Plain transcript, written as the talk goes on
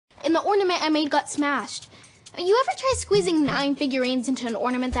and the ornament I made got smashed. You ever try squeezing 9 figurines into an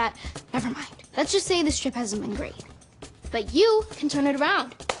ornament that... Never mind. Let's just say the strip hasn't been great. But you can turn it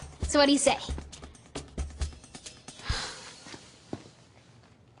around. So what do you say?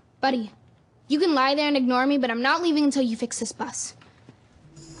 Buddy, you can lie there and ignore me, but I'm not leaving until you fix this bus.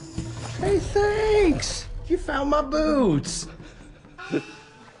 Hey, thanks. You found my boots.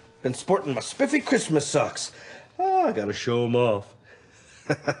 Been sporting my spiffy Christmas socks. Oh, I gotta show them off.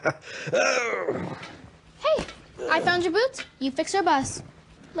 Hey, I found your boots. You fix our bus.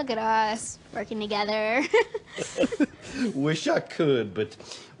 Look at us, working together. Wish I could, but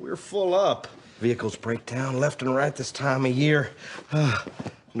we're full up. Vehicles break down left and right this time of year.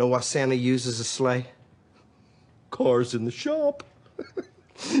 Know why Santa uses a sleigh? Cars in the shop.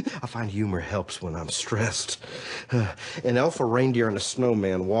 I find humor helps when I'm stressed. An elf, a reindeer, and a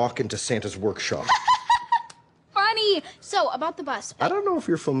snowman walk into Santa's workshop. Funny. So, about the bus. I don't know if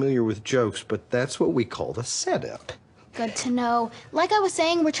you're familiar with jokes, but that's what we call the setup. Good to know. Like I was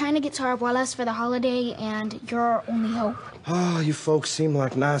saying, we're trying to get to our abuelas for the holiday, and you're our only hope. Oh, you folks seem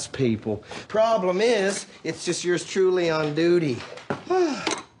like nice people. Problem is, it's just yours truly on duty.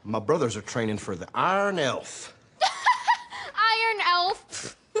 My brothers are training for the Iron Elf. Iron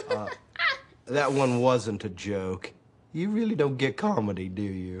Elf. That one wasn't a joke. You really don't get comedy, do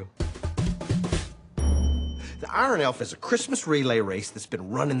you? The Iron Elf is a Christmas relay race that's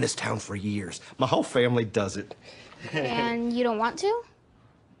been running this town for years. My whole family does it. And you don't want to?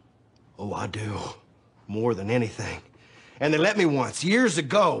 Oh, I do. More than anything. And they let me once, years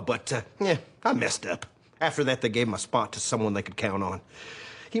ago, but, yeah, I messed up. After that, they gave my spot to someone they could count on.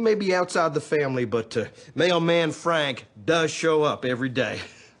 He may be outside the family, but mailman Frank does show up every day.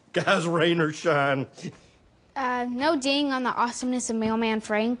 Guys, rain or shine. No ding on the awesomeness of Mailman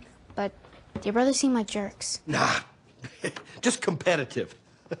Frank, but your brothers seem like jerks. Nah, just competitive.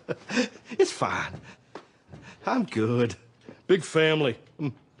 It's fine. I'm good. Big family.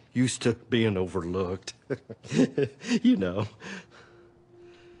 I'm used to being overlooked. You know.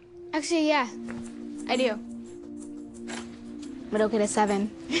 Actually, yeah, I do. But okay to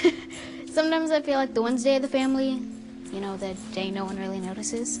 7. Sometimes I feel like the Wednesday of the family. You know, the day no one really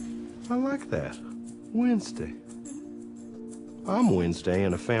notices. I like that. Wednesday. I'm Wednesday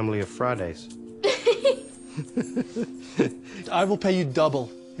in a family of Fridays. I will pay you double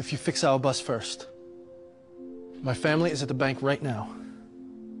if you fix our bus first. My family is at the bank right now.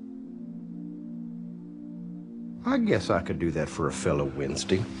 I guess I could do that for a fellow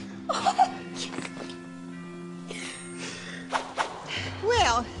Wednesday.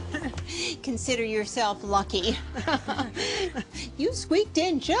 Well, consider yourself lucky. You squeaked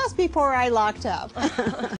in just before I locked up.